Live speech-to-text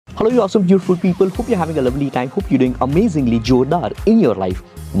Hello, you awesome, beautiful people. Hope you're having a lovely time. Hope you're doing amazingly jordar in your life.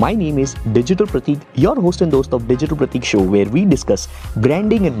 My name is Digital Pratik, your host and host of Digital Pratik Show, where we discuss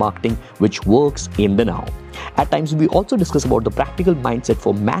branding and marketing which works in the now. At times, we also discuss about the practical mindset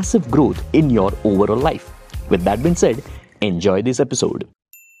for massive growth in your overall life. With that being said, enjoy this episode.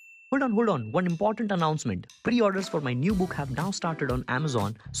 Hold on. One important announcement. Pre-orders for my new book have now started on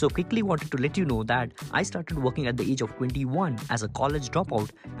Amazon. So quickly wanted to let you know that I started working at the age of 21 as a college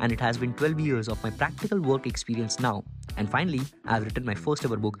dropout, and it has been 12 years of my practical work experience now. And finally, I've written my first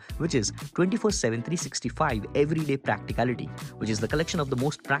ever book, which is 24/7 365 Everyday Practicality, which is the collection of the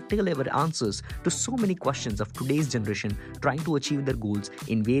most practical ever answers to so many questions of today's generation trying to achieve their goals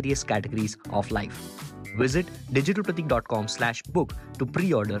in various categories of life. Visit digitalpratik.com/book to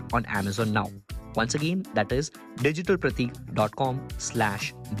pre-order on Amazon now. Once again, that is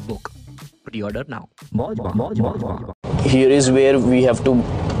digitalpratik.com/book. Pre-order now. Here is where we have to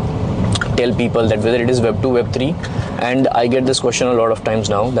tell people that whether it is Web 2, Web 3, and I get this question a lot of times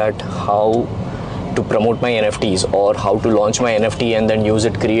now, that how to promote my NFTs or how to launch my NFT and then use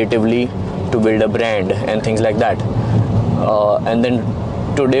it creatively to build a brand and things like that. And then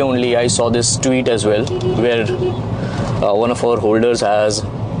today only I saw this tweet as well, where one of our holders has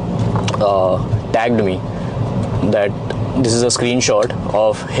tagged me that this is a screenshot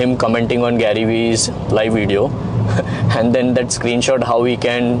of him commenting on Gary Vee's live video and then that screenshot how he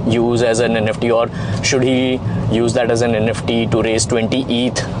can use as an NFT, or should he use that as an NFT to raise 20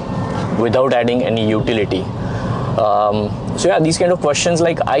 ETH without adding any utility. So yeah, these kind of questions,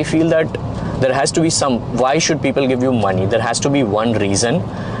 like I feel that there has to be why should people give you money? There has to be one reason,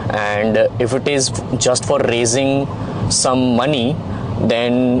 and if it is just for raising some money,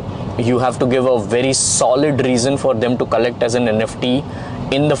 then you have to give a very solid reason for them to collect as an NFT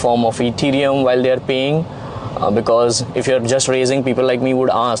in the form of Ethereum while they are paying. Because if you're just raising, people like me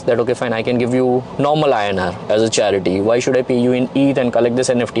would ask that, okay fine, I can give you normal INR as a charity. Why should I pay you in ETH and collect this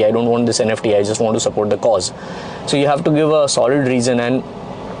NFT? I don't want this NFT, I just want to support the cause. So you have to give a solid reason, and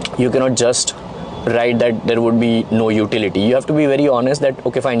you cannot just write that there would be no utility. You have to be very honest that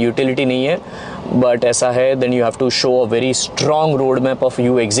okay fine, utility nahi hai, but aisa hai, then you have to show a very strong roadmap of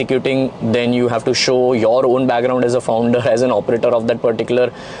you executing. Then you have to show your own background as a founder, as an operator of that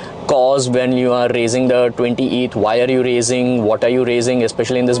particular cause. When you are raising the 20 ETH, why are you raising, what are you raising,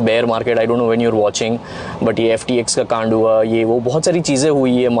 especially in this bear market. I don't know when you're watching, but ये FTX का कांड हुआ, ये वो बहुत सारी चीज़ें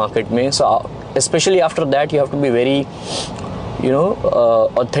हुई है market में. So especially after that, you have to be very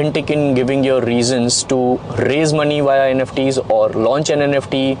authentic in giving your reasons to raise money via NFTs or launch an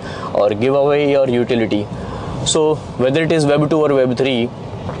NFT or give away your utility. So whether it is Web 2 or Web 3,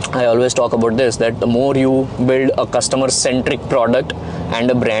 I always talk about this, that the more you build a customer-centric product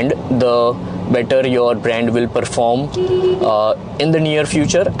and a brand, the better your brand will perform in the near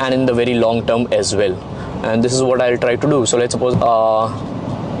future and in the very long term as well. And this is what I'll try to do. So let's suppose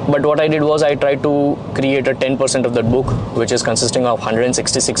but what I did was I tried to create a 10% of that book, which is consisting of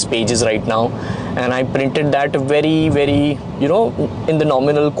 166 pages right now, and I printed that very, very, in the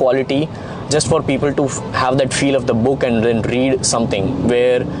nominal quality, just for people to have that feel of the book and then read something,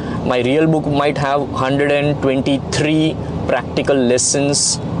 where my real book might have 123 practical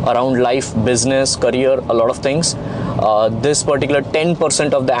lessons around life, business, career, a lot of things. This particular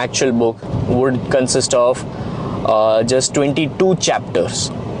 10% of the actual book would consist of just 22 chapters.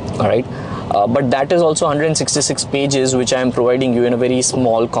 All right, but that is also 166 pages, which I am providing you in a very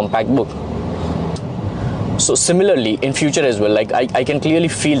small compact book. So similarly in future as well, like I can clearly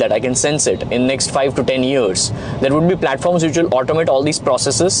feel that, I can sense it in next 5 to 10 years, there would be platforms which will automate all these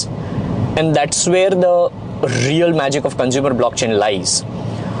processes, and that's where the real magic of consumer blockchain lies.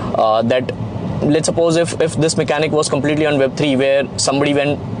 That let's suppose if this mechanic was completely on Web3, where somebody,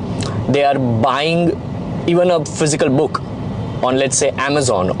 when they are buying even a physical book on, let's say,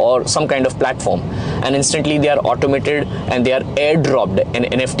 Amazon or some kind of platform, and instantly they are automated and they are airdropped an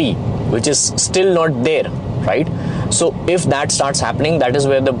NFT which is still not there, right? So if that starts happening, that is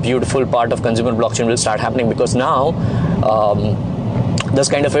where the beautiful part of consumer blockchain will start happening. Because now this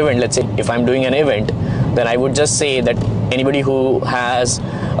kind of event, let's say if I'm doing an event, then I would just say that anybody who has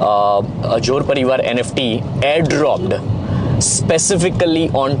a Jor Parivar NFT airdropped specifically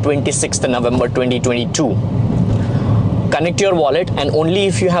on 26th November 2022, connect your wallet, and only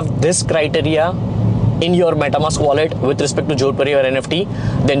if you have this criteria in your MetaMask wallet with respect to Jor Parivar NFT,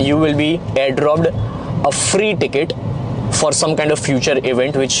 then you will be airdropped a free ticket for some kind of future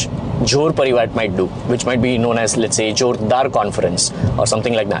event which Jor Parivar might do, which might be known as, let's say, Jordar conference or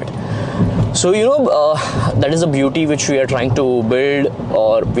something like that. So that is the beauty which we are trying to build,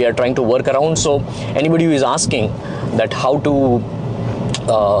 or we are trying to work around. So anybody who is asking that how to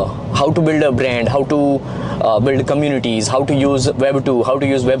how to build a brand, how to build communities, how to use Web 2, how to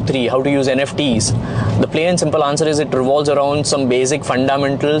use Web 3, how to use NFTs. The plain and simple answer is it revolves around some basic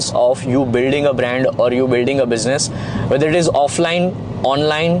fundamentals of you building a brand or you building a business, whether it is offline,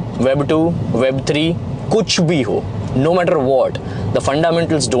 online, Web 2, Web 3, kuch bhi ho. No matter what, the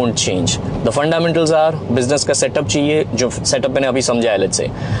fundamentals don't change. The fundamentals are business का setup चाहिए, जो setup मैंने अभी समझा है, let's say.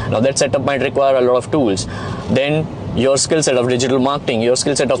 Now that setup might require a lot of tools. Then your skill set of digital marketing, your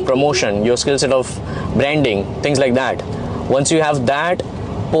skill set of promotion, your skill set of branding, things like that. Once you have that,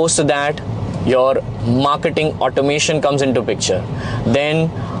 post that, your marketing automation comes into picture. Then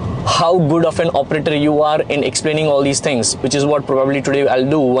how good of an operator you are in explaining all these things, which is what probably today I'll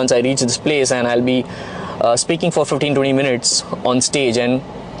do once I reach this place, and I'll be speaking for 15-20 minutes on stage, and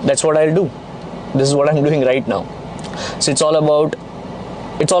that's what I'll do. This is what I'm doing right now. So it's all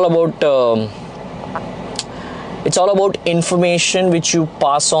about information which you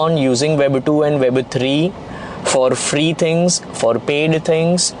pass on using Web 2 and Web 3 for free things, for paid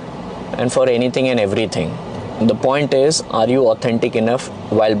things, and for anything and everything. The point is, are you authentic enough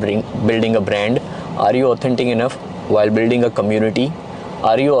while building a brand? Are you authentic enough while building a community?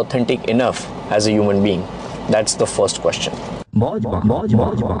 Are you authentic enough as a human being? That's the first question.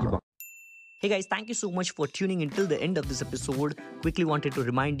 Hey guys, thank you so much for tuning in till the end of this episode. Quickly wanted to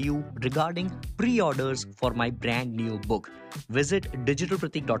remind you regarding pre-orders for my brand new book. Visit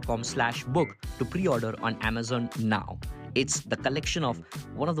digitalpratik.com/book to pre-order on Amazon now. It's the collection of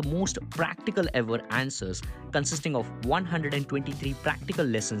one of the most practical ever answers, consisting of 123 practical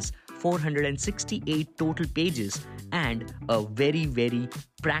lessons, 468 total pages, and a very, very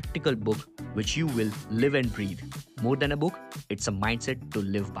practical book which you will live and breathe. More than a book, it's a mindset to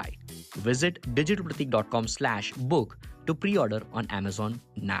live by. Visit digitalpratik.com/book to pre-order on Amazon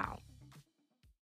now.